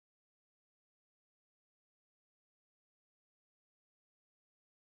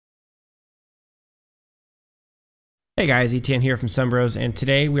Hey guys, ETN here from SunBros, and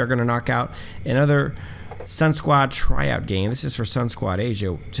today we are going to knock out another Sunsquad tryout game. This is for Sunsquad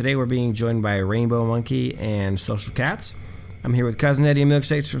Asia. Today we're being joined by Rainbow Monkey and Social Cats. I'm here with Cousin Eddie and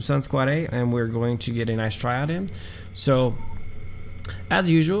Milkshakes from Sunsquad A, and we're going to get a nice tryout in. So,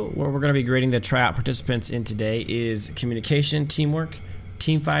 as usual, what we're going to be grading the tryout participants in today is communication, teamwork,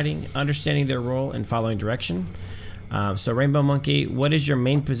 team fighting, understanding their role, and following direction. So Rainbow Monkey, what is your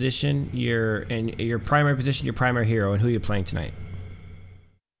main position, your primary position, your primary hero, and who are you playing tonight?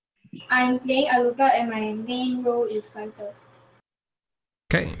 I'm playing Alucard and my main role is fighter.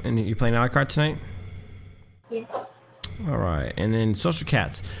 Okay, and you're playing Alucard tonight? Yes. Alright, and then Social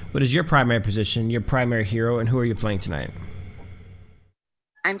Cats, what is your primary position, your primary hero, and who are you playing tonight?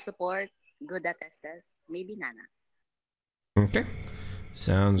 I'm support, good at Estes, maybe Nana. Okay,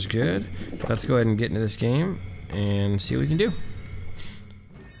 sounds good. Let's go ahead and get into this game and see what we can do.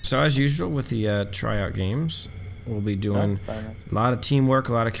 So as usual with the tryout games, we'll be doing a lot of teamwork,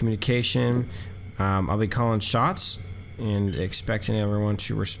 a lot of communication. I'll be calling shots and expecting everyone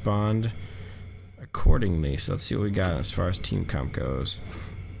to respond accordingly. So let's see what we got as far as team comp goes.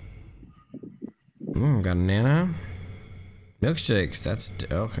 Got a Nana. Milkshakes, that's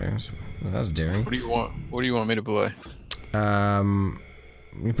okay. That's daring. What do you want? What do you want me to play?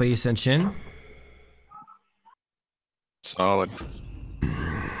 We play Shin. Solid.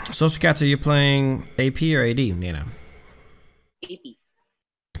 Social Cats, are you playing AP or AD, Nana? AP.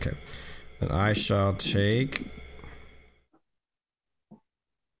 Okay. Then I shall take...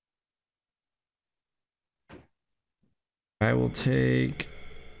 I will take...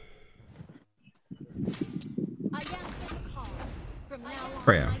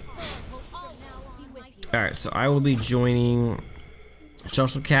 Freya. Alright, so I will be joining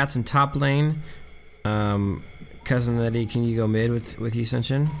Social Cats in top lane. Cousin Eddie, can you go mid with you,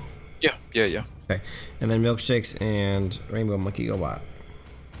 Shin? Yeah. Okay. And then Milkshakes and Rainbow Monkey go bot.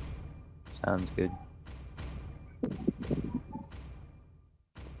 Sounds good.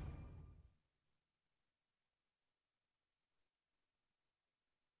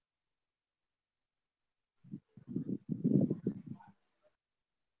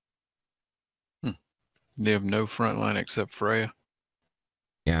 They have no front line except Freya.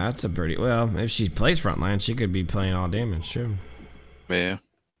 Yeah, that's a pretty... Well, if she plays frontline, she could be playing all damage, too. Yeah. If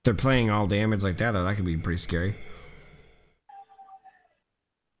they're playing all damage like that, though, that could be pretty scary.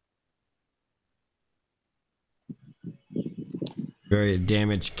 Very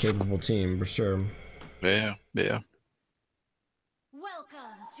damage-capable team, for sure. Yeah. Welcome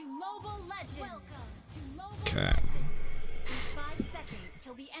to Mobile Legends. Okay. 5 seconds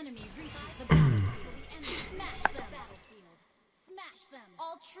till the enemy reaches the battlefield. Smash them. Smash them.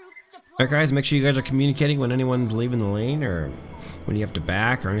 All troops deployed. Alright, guys, make sure you guys are communicating when anyone's leaving the lane or when you have to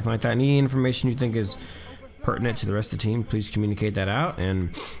back or anything like that. Any information you think is pertinent to the rest of the team, please communicate that out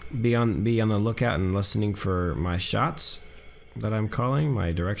and be on the lookout and listening for my shots that I'm calling,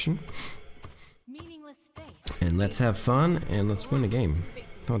 my direction. And let's have fun and let's win a game.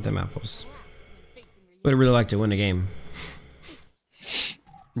 I want them apples. Would really like to win a game.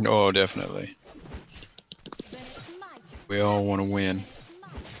 Oh, definitely. We all want to win.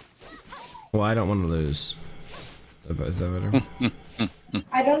 Well, I don't want to lose. Is that better?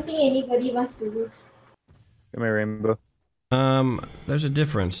 I don't think anybody wants to lose. Come here, Rainbow. There's a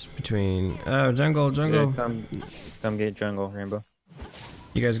difference between jungle. Yeah, come get jungle, Rainbow.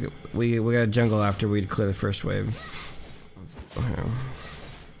 You guys, we got a jungle after we clear the first wave. Let's go here.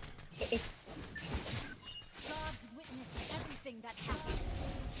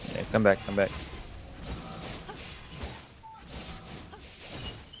 Yeah, come back.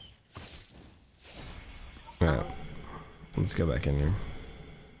 Alright, let's go back in here.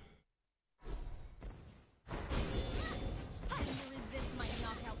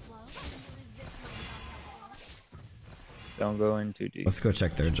 Don't go in too deep. Let's go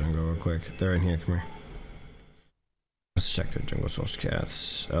check their jungle real quick. They're in here, come here. Let's check their jungle, Social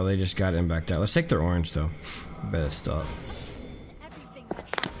Cats. Oh, they just got in backed out. Let's take their orange though. I bet it's still up.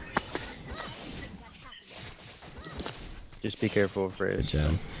 Just be careful of Freya. Good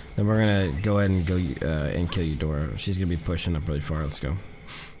job. Then we're gonna go ahead and go and kill Eudora. She's gonna be pushing up really far. Let's go.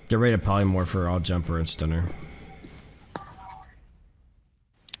 Get ready to polymorph her. I'll jump her and stun her.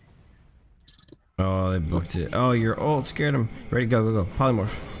 Oh, they booked it. Oh, your ult scared him. Ready, go.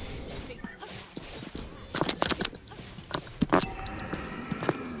 Polymorph.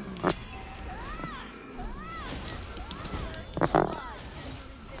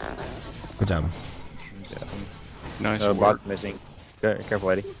 Good job. Nice work. Bot's missing.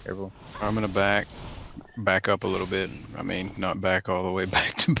 Careful, Eddie. Careful. I'm gonna back up a little bit. I mean, not back all the way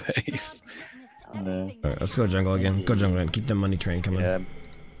back to base. No. Alright, let's go jungle again. Go jungle and keep the money train coming. Yeah.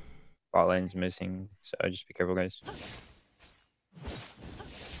 Bot lane's missing, so just be careful, guys.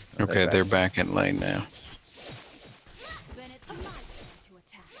 Okay, they're back in lane now.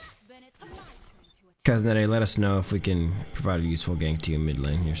 Cousin Eddie, let us know if we can provide a useful gank to you mid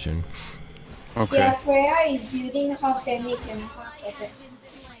lane here soon. Okay. Yeah, Freya is building half damage and half attack.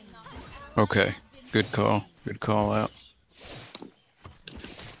 Okay. Good call. Good call out.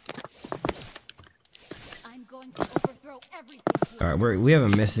 I'm going to overthrow everything here. All right, we have a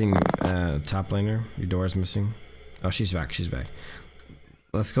missing top laner. Your door is missing. Oh, she's back. She's back.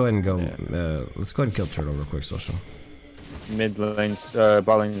 Let's go ahead and go. Let's go ahead and kill Turtle real quick, social. Mid lane's bot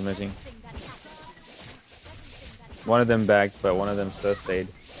lane's missing. One of them backed, but one of them still stayed.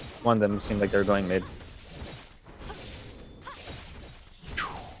 One of them seemed like they're going mid.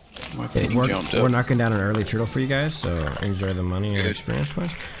 My ping jumped We're up. knocking down an early turtle for you guys, so enjoy the money and experience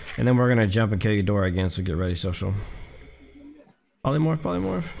points. And then we're gonna jump and kill your door again, so get ready, social. Polymorph,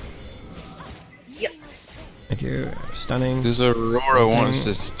 polymorph. Yep. Thank you. Stunning. This Aurora wants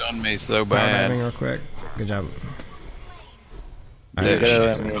to stun me so bad. Real quick. Good job. There You she gotta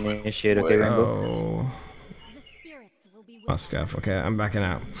is. let me initiate, okay, Rainbow? Oh, The spirits will be oh, with scuff. Okay, I'm backing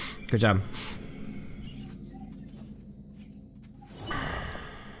out. Good job.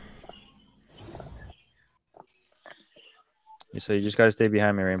 So you just gotta stay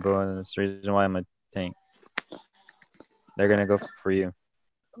behind me, Rainbow, and that's the reason why I'm a tank. They're gonna go for you.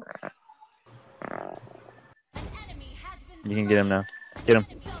 an enemy has been You can get him now. Get him.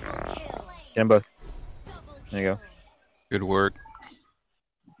 double kill. Get them both. Double There you go. Good work.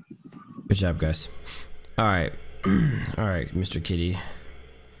 Good job, guys. All right, all right, Mr. Kitty.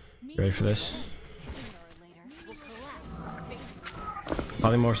 Ready for this? Sooner or later will collapse.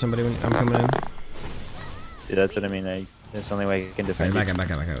 Polymorph somebody when I'm coming in. See, that's what I mean. That's the only way I can Okay, defend back you. up,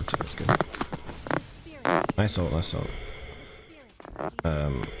 back up, back up. That's good. Spirits, Nice ult, nice ult.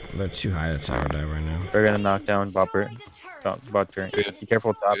 They're too high to tower dive right now. We're gonna knock down Bopper. Bot turn. Good. Be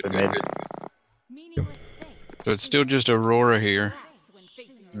careful top Good, and good, mid. good. meaningless fate. So it's still just Aurora here. When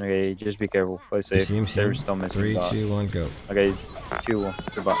facing your Okay, just be careful. Play You safe. see him, see They're him? still missing 3, bot. 2, 1, go. Okay,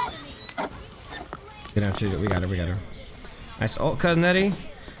 2-1. Good bot. Get out to it. We got her, we got her. Nice ult, Cousin Eddie.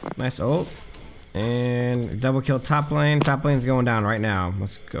 Nice ult. And double kill top lane. Top lane's going down right now.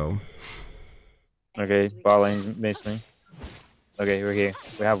 Let's go. Okay, bot lane missing. Okay, we're here.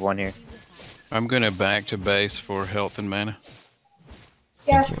 We have one here. I'm gonna back to base for health and mana.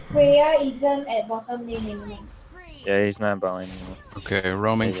 Yeah, Freya isn't at bottom lane anymore. spree. Yeah, he's not bot lane anymore. Okay,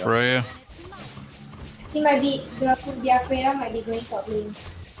 roaming There you go. Freya. He might be, their Freya might be going top lane.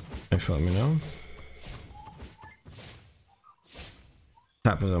 Thanks for letting me know.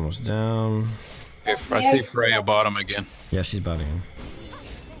 Top is almost down. If I see Freya bottom again. Yeah, she's botting him.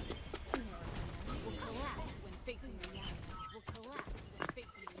 Will collapse when facing reality. Will collapse when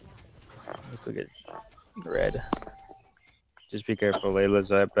facing reality. Let's go get red. Just be careful. Layla's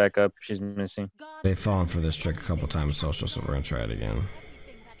back up. She's missing. God They've fallen for this trick a couple times, social, so we're gonna try it again.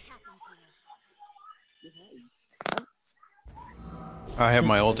 everything that happened here. I have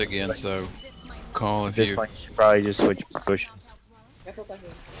my ult again, so call At if this you. point, you should probably just switch positions. Careful, careful.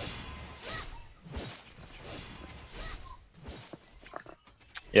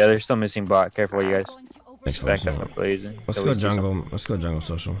 Yeah, they're still missing bot. Careful, you guys. Going to Thanks for Back listening. up, blazing. Let's Till go we see some- jungle. Let's go jungle,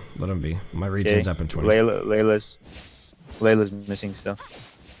 social. Let them be. My Okay, region's up in 20. Layla's missing still.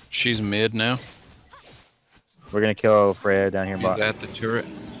 She's mid now. We're gonna kill Freya down here She's bot. at the turret.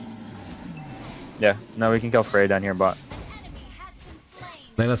 Yeah, no, we can kill Freya down here bot. enemy has been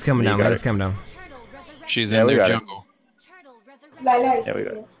slain. Layla's coming You down. got Layla's it. coming down. Turtle resurrected. She's Yeah, in we their got it. jungle. Turtle resurrected. Lila is Yeah, we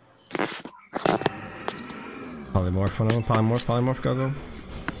still got there. Polymorph one of them. Polymorph, polymorph, go, go.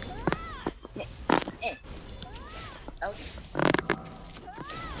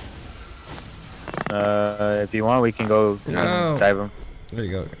 If you want, we can go No. dive him. There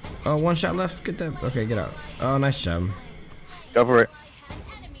you go. Oh, one shot left. Get that. Okay, get out. Oh, nice job. Go for it.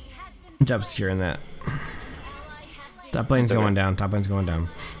 Enemy has been Good job securing that. ally has been Top lane's It's okay. going down. Top lane's going down.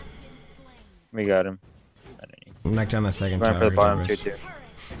 slain. We got him. Knock down that second Going tower. for the Good job, bottom guys. too. Team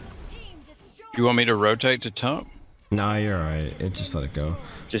destroyed. You want me to rotate to top? No, you're alright. It just let it go.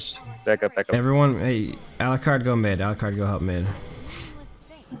 Just back up, back up. Everyone, hey, Alucard, go mid. Alucard, go help mid. Meaningless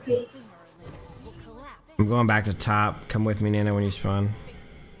fate. Okay. Sooner or later will collapse. I'm going back to top. Come with me, Nana, when you spawn.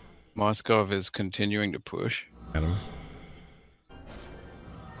 Moskov is continuing to push. Got him.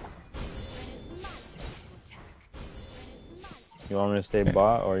 It's my turn to attack. It's my turn. You want me to stay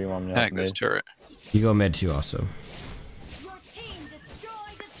bot or you want me to Hack help this mid? turret. You go mid too, also. Your team destroyed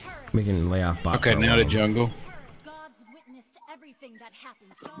a turret. We can lay off bot. Okay, for a now to while. jungle. Gods witnessed everything that happened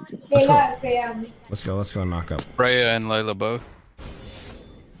Let's go. Layla and Freya mid. Let's go knock up. Freya and Layla both.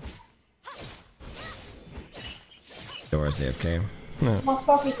 Doors AFK. No.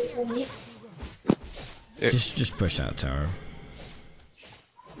 Moskov is also mid. Just push that tower.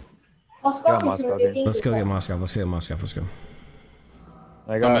 Moskov is Moskov, rotating. Let's to go get top. Moscow. Let's go get Moscow. Let's go.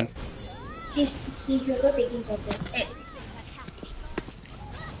 I got. Coming. He's also taking something.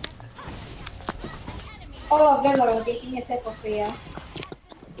 All of them are rotating except for Freya.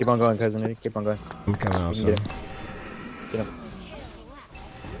 Keep on going, cousin. Keep on going. I'm coming You also. can get him. Get him.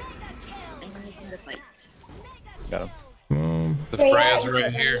 I'm missing the fight. Got him. The Freya Freya's is right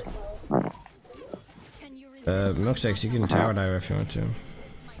at the here. mid. Milkshakes, you can tower dive if you want to.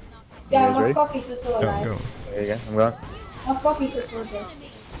 Yeah, You guys ready? Moskov is also Go, alive. go. There you go. I'm going. Moskov is also there.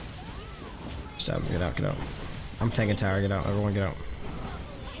 Stop. Get out. Get out. I'm taking tower. Get out. Everyone get out.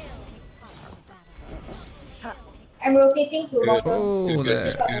 I'm rotating to Good. bottom. Oh, Good,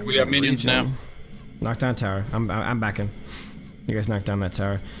 that good. We got minions now. Knock down tower. I'm backing. You guys knock down that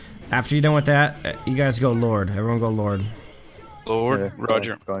tower. After you're done with that, you guys go Lord. Everyone go Lord. Lord, Yeah,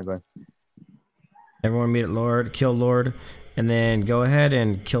 Roger. Going. Everyone meet at Lord. Kill Lord. And then go ahead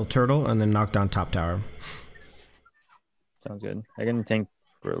and kill Turtle and then knock down top tower. Sounds good. I can tank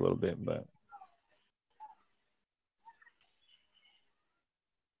for a little bit, but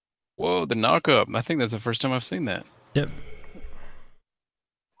Whoa, the knock up. I think that's the first time I've seen that. Yep.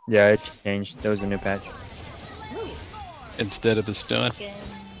 yeah, it changed. That was a new patch. Instead of the stun. Can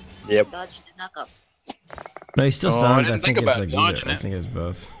Yep. dodge the knockup. No, he still Oh, I stuns. I didn't think think it's about like dodging either. I it. think it's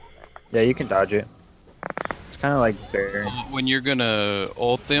both. Yeah, you can dodge it. It's kind of like Baron. When you're gonna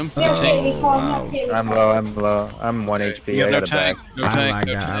ult them, Milkshake Oh, recall, wow. milkshake recall. I'm low. I'm 1 HP. you I have no got a tank. back. No I tank. like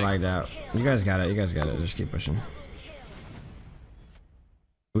no that. I tank. like that. You guys got it. You guys got it. Just keep pushing.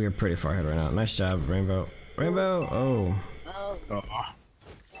 We are pretty far ahead right now. Nice job, Rainbow. Rainbow. Oh. Oh, Oh,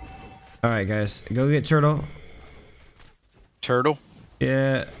 All right, guys. Go get Turtle. turtle.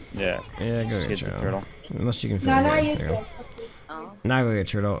 Yeah. Yeah. Yeah. Go Just get get the Turtle. turtle. Unless you can fit No, it no, here. use There you go. it. oh. Now go get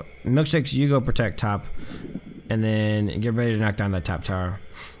Turtle. Milkshakes, you go protect top, and then get ready to knock down that top tower.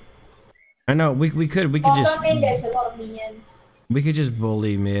 I know we could just Bottom lane, there's a lot of minions.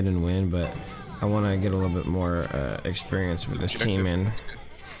 bully mid and win, but I want to get a little bit more experience with this team and a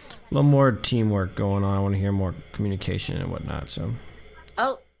little more teamwork going on. I want to hear more communication and whatnot. So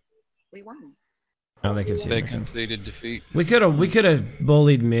Oh, we won. now they can see. They it. conceded defeat. We could have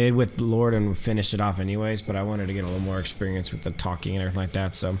bullied mid with Lord and finished it off anyways, but I wanted to get a little more experience with the talking and everything like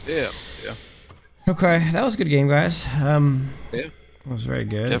that. So Yeah, yeah, okay, that was a good game, guys. yeah, That was very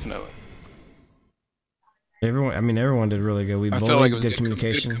good. definitely. Everyone did really good. We I bullied, felt like it was good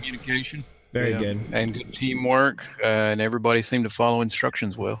communication. Good communication. Very Yeah. good. And good teamwork, and everybody seemed to follow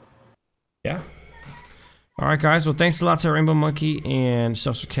instructions well. Yeah. All right, guys. Well, thanks a lot to Rainbow Monkey and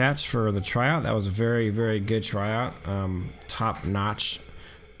Social Cats for the tryout. That was a very, very good tryout. Top notch,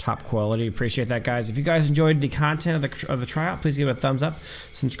 top quality. Appreciate that, guys. If you guys enjoyed the content of the tryout, please give it a thumbs up.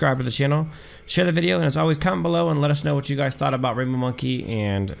 Subscribe to the channel. Share the video, and as always, comment below and let us know what you guys thought about Rainbow Monkey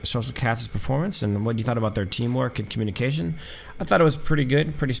and Social Cats' performance and what you thought about their teamwork and communication. I thought it was pretty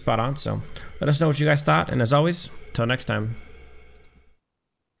good, pretty spot on. So let us know what you guys thought, and as always, till next time.